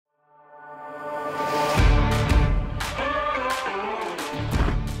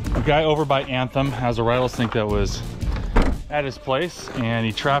A guy over by Anthem has a rattlesnake that was at his place, and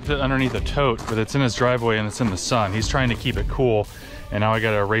he trapped it underneath a tote, but it's in his driveway and it's in the sun. He's trying to keep it cool, and now I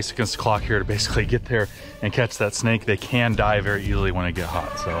gotta race against the clock here to basically get there and catch that snake. They can die very easily when it get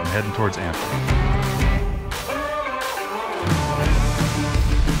hot, so I'm heading towards Anthem.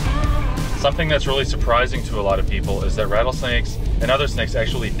 Something that's really surprising to a lot of people is that rattlesnakes and other snakes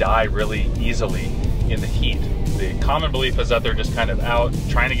actually die really easily in the heat. The common belief is that they're just kind of out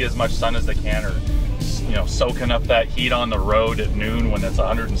trying to get as much sun as they can, or soaking up that heat on the road at noon when it's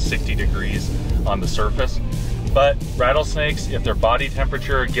 160 degrees on the surface. But rattlesnakes, if their body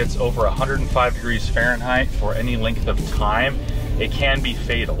temperature gets over 105 degrees Fahrenheit for any length of time, it can be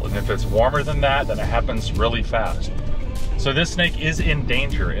fatal. And if it's warmer than that, then it happens really fast. So this snake is in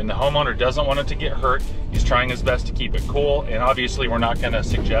danger, and the homeowner doesn't want it to get hurt. He's trying his best to keep it cool, and obviously we're not going to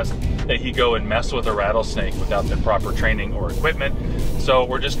suggest that he go and mess with a rattlesnake without the proper training or equipment. So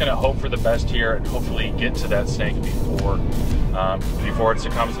we're just going to hope for the best here and hopefully get to that snake before it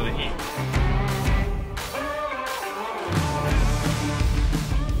succumbs to the heat.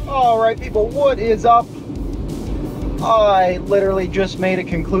 All right, people, what is up? I literally just made a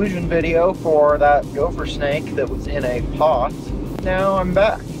conclusion video for that gopher snake that was in a pot. Now I'm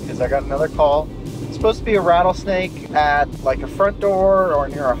back because I got another call. It's supposed to be a rattlesnake at like a front door or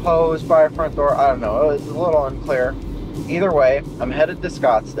near a hose by a front door. I don't know, it was a little unclear. Either way, I'm headed to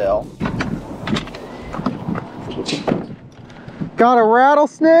Scottsdale. Got a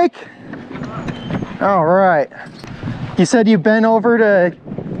rattlesnake? All right. You said you've been over to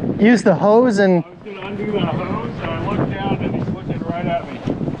use the hose and... I was going to undo that hose, and I looked down and he's looking right at me.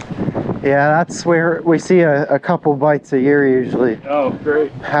 Yeah, that's where we see a couple bites a year usually. Oh,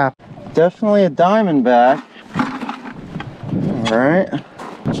 great. Definitely a diamondback. All right.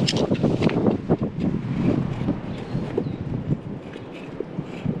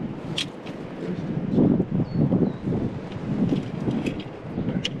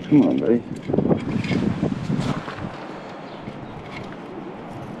 Come on, buddy.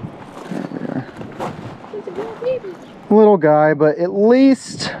 Little guy, but at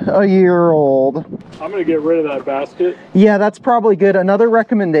least a year old. I'm gonna get rid of that basket. Yeah, that's probably good. Another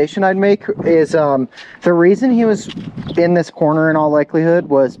recommendation I'd make is the reason he was in this corner in all likelihood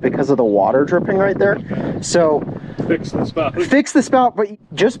was because of the water dripping right there. So Fix the spout. Fix the spout, but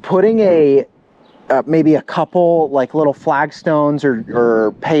just putting a maybe a couple like little flagstones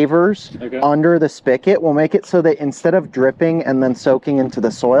or pavers under the spigot will make it so that instead of dripping and then soaking into the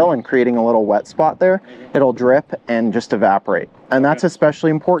soil and creating a little wet spot there, it'll drip and just evaporate. And that's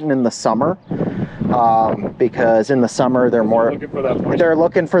especially important in the summer because in the summer they're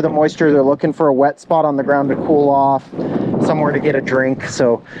looking for the moisture, they're looking for a wet spot on the ground to cool off, somewhere to get a drink.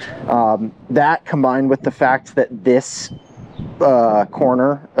 So that combined with the fact that this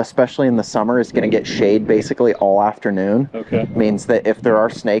corner, especially in the summer, is going to get shade basically all afternoon. Means that if there are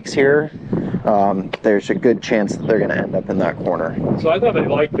snakes here, there's a good chance that they're going to end up in that corner. So I thought they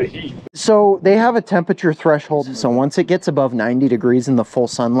liked the heat. So they have a temperature threshold. So once it gets above 90 degrees in the full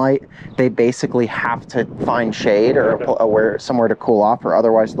sunlight, they basically have to find shade or somewhere to cool off, or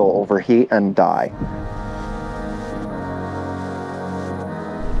otherwise they'll overheat and die.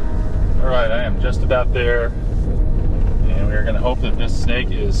 All right, I am just about there. And we're going to hope that this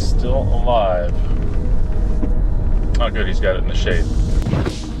snake is still alive. Oh good, he's got it in the shade.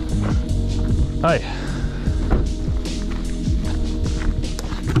 Hi.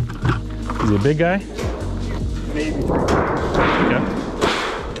 Is he a big guy? Maybe. Okay.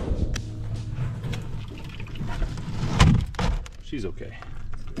 She's okay.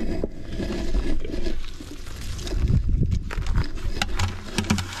 Good.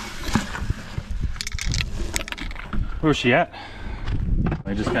 Where's she at?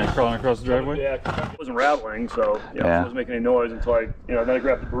 Are you just kind of crawling across the driveway? Yeah, it wasn't rattling, so it wasn't making any noise until I, then I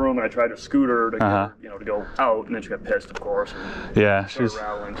grabbed the broom and I tried to scoot her to, get her, to go out, and then she got pissed, of course. And yeah, she's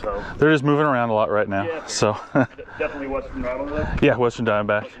rattling. So they're just moving around a lot right now. Yeah, so definitely Western Diamondback. Yeah, Western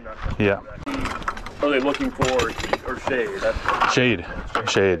Diamondback. Yeah. Are they looking for heat or shade? Shade.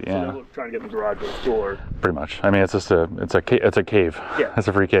 Shade. Yeah. So they're trying to get in the garage with a cooler. Pretty much. I mean, it's just it's a cave. Yeah. It's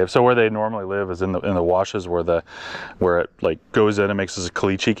a free cave. So where they normally live is in the washes where it like goes in and makes those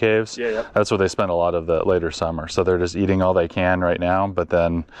caliche caves. Yeah. That's where they spend a lot of the later summer. So they're just eating all they can right now. But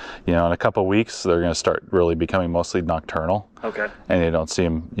then, in a couple of weeks, they're going to start really becoming mostly nocturnal. Okay. And you don't see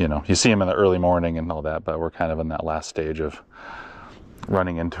them. You see them in the early morning and all that. But we're kind of in that last stage of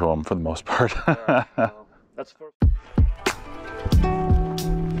running into them for the most part. That's for...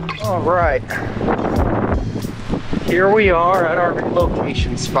 All right, here we are at our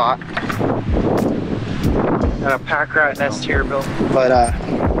location spot. Got a pack rat nest here built, but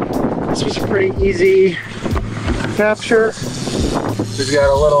This was a pretty easy capture. We've got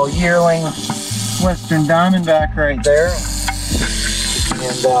a little yearling Western Diamondback right there.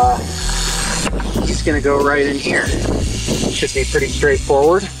 And he's gonna go right in here. Should be pretty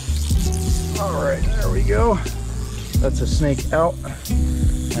straightforward. All right, there we go. That's a snake out.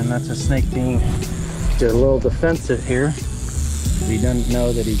 And that's a snake being a little defensive here. He doesn't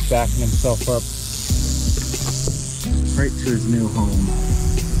know that he's backing himself up right to his new home.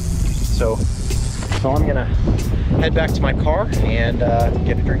 So I'm gonna head back to my car and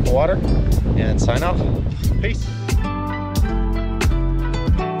get a drink of water and sign off. Peace.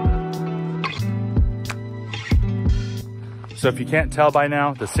 So if you can't tell by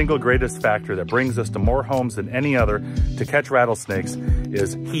now, the single greatest factor that brings us to more homes than any other to catch rattlesnakes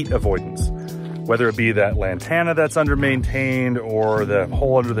is heat avoidance. Whether it be that lantana that's under-maintained or the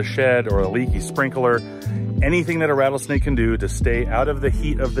hole under the shed or a leaky sprinkler, anything that a rattlesnake can do to stay out of the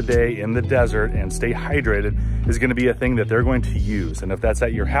heat of the day in the desert and stay hydrated is going to be a thing that they're going to use. And if that's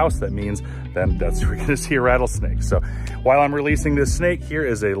at your house, that means then that's where you're going to see a rattlesnake. So while I'm releasing this snake, here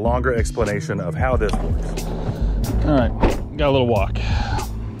is a longer explanation of how this works. All right, got a little walk.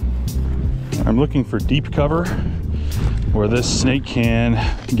 I'm looking for deep cover where this snake can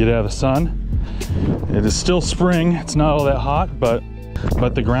get out of the sun. It is still spring, it's not all that hot, but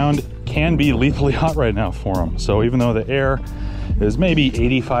the ground can be lethally hot right now for them. So even though the air is maybe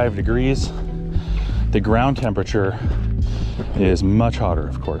 85 degrees, the ground temperature is much hotter,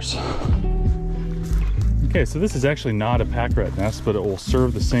 of course. Okay, so this is actually not a pack rat nest, but it will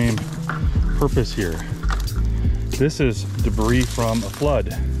serve the same purpose here. This is debris from a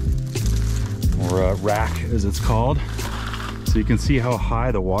flood, or a rack as it's called. So you can see how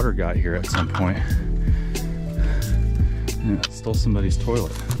high the water got here at some point. Yeah, it's still somebody's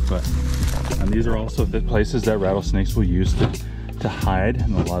toilet. And these are also the places that rattlesnakes will use to hide,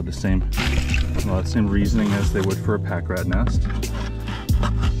 and a lot of the same reasoning as they would for a pack rat nest. So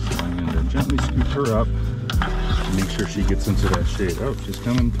I'm going to gently scoop her up and make sure she gets into that shade. Oh, she's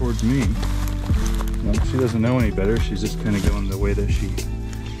coming towards me. Well, she doesn't know any better. She's just kind of going the way that she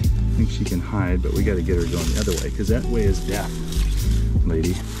thinks she can hide, but we got to get her going the other way, because that way is death,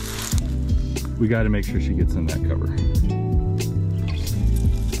 lady. We got to make sure she gets in that cover.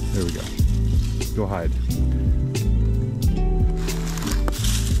 There we go. Go hide.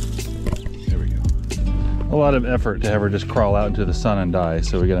 There we go. A lot of effort to have her just crawl out into the sun and die,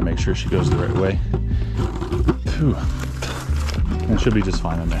 so we got to make sure she goes the right way. Whew. And she'll be just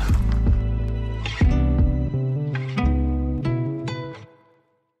fine in there.